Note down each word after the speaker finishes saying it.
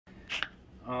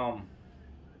I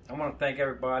want to thank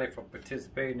everybody for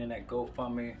participating in that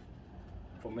GoFundMe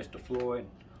for Mr. Floyd.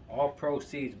 All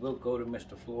proceeds will go to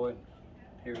Mr. Floyd.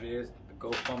 Here it is. The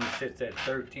GoFundMe sits at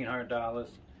 $1,300.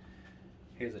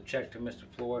 Here's a check to Mr.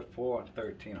 Floyd for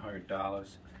 $1,300.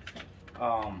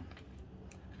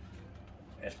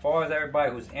 As far as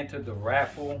everybody who's entered the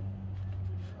raffle,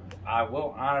 I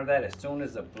will honor that as soon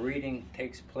as the breeding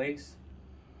takes place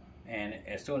and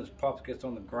as soon as pups gets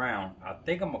on the ground. I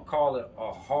think I'm gonna call it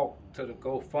a halt to the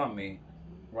GoFundMe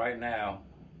right now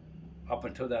up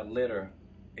until that litter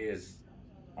is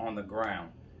on the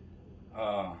ground.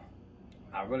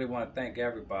 I really want to thank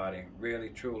everybody. Really,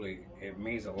 truly, it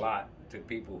means a lot to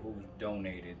people who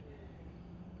donated.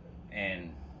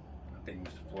 And I think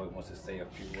Mr. Floyd wants to say a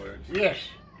few words. Yes,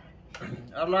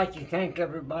 I'd like to thank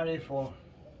everybody for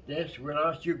this.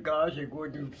 Without you guys, it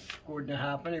wouldn't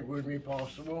happen. It wouldn't be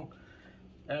possible.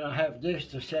 And I have this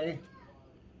to say.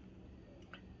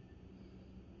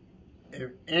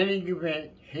 If any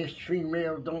event his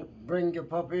female don't bring the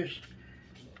puppies,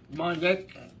 my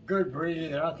next good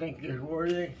breed that I think is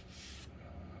worthy,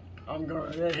 I'm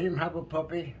going to let him have a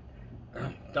puppy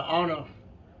to honor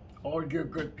all you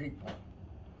good people.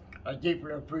 I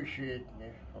deeply appreciate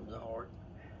it from the heart.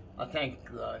 I thank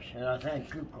you guys, and I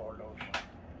thank you, Carlos.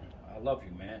 I love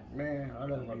you, man. Man, I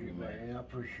love you, man. I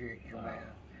appreciate you, man.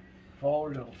 For all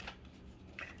the,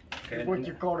 what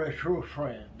you call a true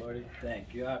friend, buddy.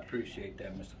 Thank you. I appreciate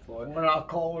that, Mr. Floyd. When I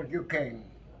called, you came.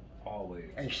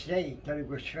 Always. And stayed till it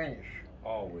was finished.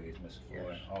 Always, Mr. Floyd.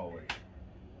 Yes. Always.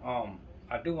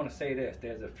 I do want to say this.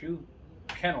 There's a few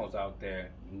kennels out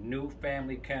there, new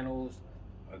family kennels.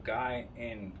 A guy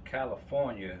in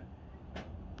California,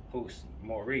 who's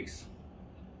Maurice,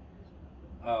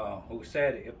 who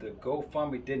said if the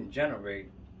GoFundMe didn't generate,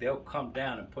 they'll come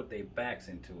down and put their backs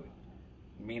into it.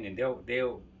 Meaning they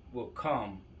will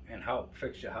come and help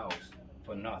fix your house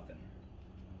for nothing.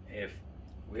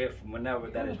 Whenever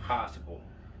that is possible.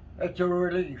 That's a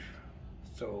relief.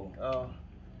 So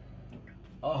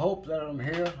I hope that I'm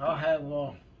here. I have,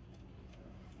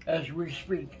 as we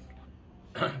speak,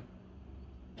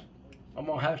 I'm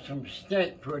gonna have some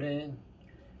stent put in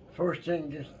first thing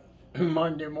this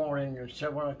Monday morning at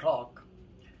 7 o'clock.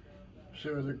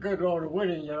 So the good Lord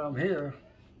willing that I'm here,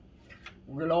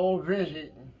 we'll all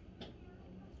visit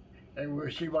and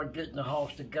we'll see about getting the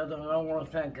house together. And I want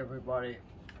to thank everybody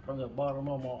from the bottom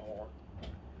of my heart.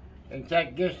 And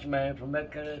thank this man for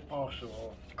making it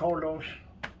possible. Carlos,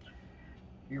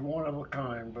 you're one of a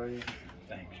kind, buddy.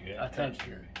 Thank you. I thank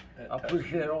you. I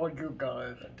appreciate all you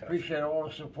guys. Appreciate all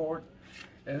the support.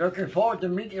 And looking forward to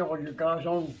meeting all you guys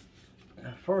on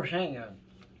first hand.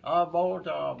 Eyeball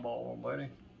to eyeball, buddy.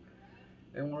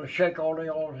 And want to shake all of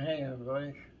y'all's hands,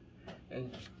 buddy.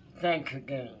 And thanks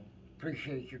again.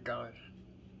 Appreciate you guys.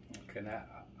 Can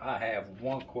I have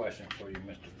one question for you,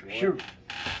 Mr. Floyd. Shoot.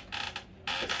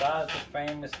 Besides the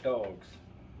famous dogs,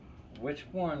 which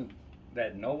one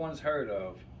that no one's heard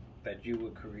of that you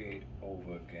would create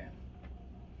over again?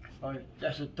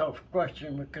 That's a tough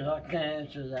question because I can't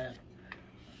answer that.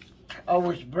 I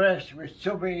was blessed with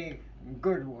so many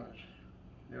good ones,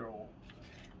 you know,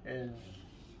 and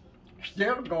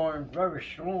still going very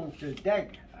strong today.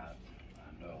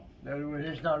 I know. In other words,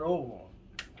 it's not over.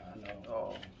 I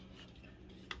know.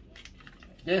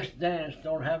 This dance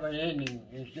don't have an ending.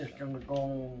 It's just going to go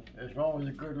on as long as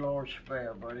the good Lord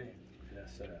spare, buddy.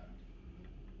 Yes, sir.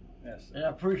 Yes, sir. And I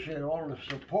appreciate all the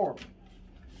support.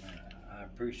 I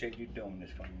appreciate you doing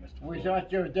this for me, Mr. Floyd.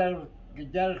 Without your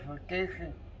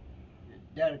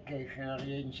dedication, I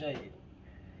didn't say it.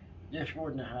 This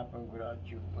wouldn't have happened without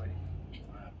you, buddy.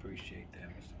 I appreciate that,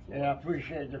 Mr. Floyd. And I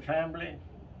appreciate the family.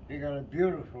 You got a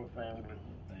beautiful family.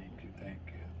 Thank you, thank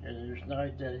you. And it's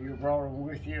nice that you brought them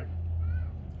with you,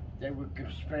 that we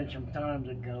could spend some time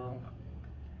together.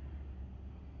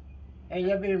 And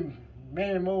there'll be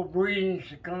many more breedings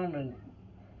to come, and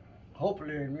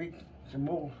hopefully meet some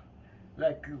more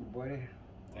like you, buddy.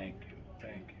 Thank you,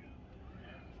 thank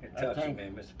you. It touched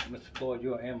me, Mr. Floyd.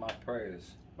 You're in my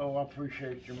prayers. Oh, I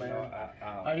appreciate you, man. You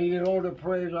know, I need all the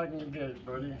prayers I can get,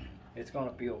 buddy. It's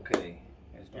gonna be okay.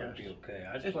 It's gonna be okay.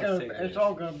 I just want to say this. It's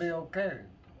all gonna be okay.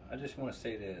 I just want to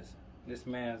say this. This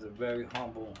man is a very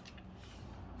humble,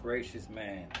 gracious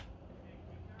man.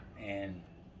 And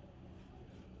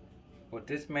what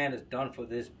this man has done for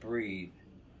this breed,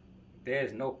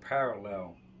 there's no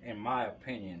parallel, in my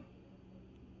opinion.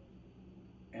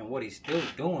 And what he's still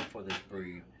doing for this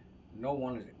breed, no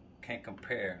one can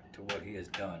compare to what he has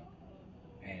done.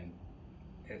 And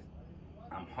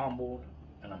I'm humbled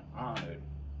and I'm honored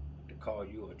to call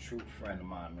you a true friend of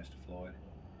mine, Mr. Floyd.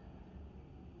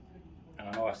 And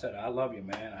I know I said I love you,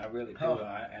 man. I really do.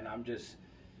 And I'm just,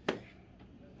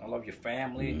 I love your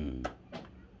family.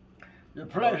 The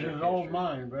pleasure's all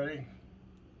mine, buddy.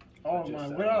 All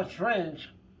mine. Without friends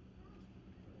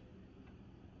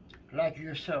like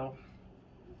yourself,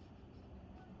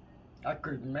 I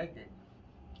couldn't make it.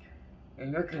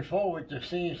 And looking forward to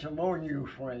seeing some more new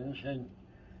friends.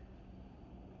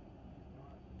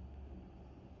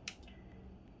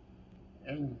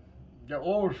 And the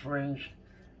old friends,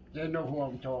 they know who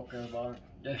I'm talking about.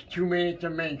 There's too many to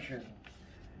mention.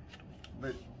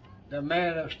 But the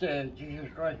man upstairs, Jesus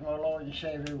Christ, my Lord and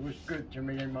Savior, was good to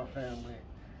me and my family.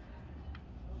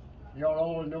 Y'all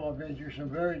all know I've been through some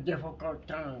very difficult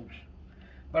times,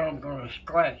 but I'm gonna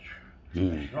scratch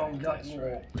as long as I can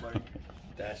walk, buddy.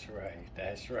 That's right.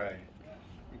 That's right.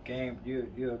 You're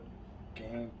a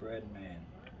game-bred man.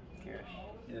 Yes.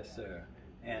 Yes, sir.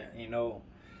 And you know,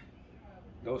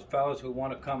 those fellas who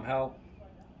want to come help,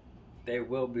 there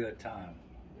will be a time.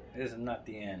 This is not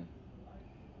the end.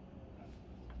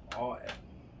 All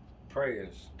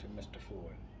prayers to Mr.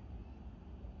 Floyd.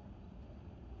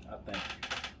 I thank you.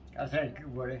 I thank you,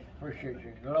 buddy. Appreciate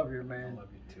you. Love you, man. I love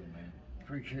you too, man.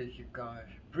 Appreciate you guys.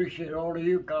 Appreciate all of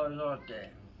you guys out there.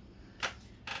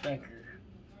 Thank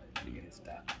you. You get it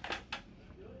stopped.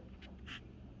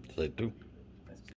 Say two.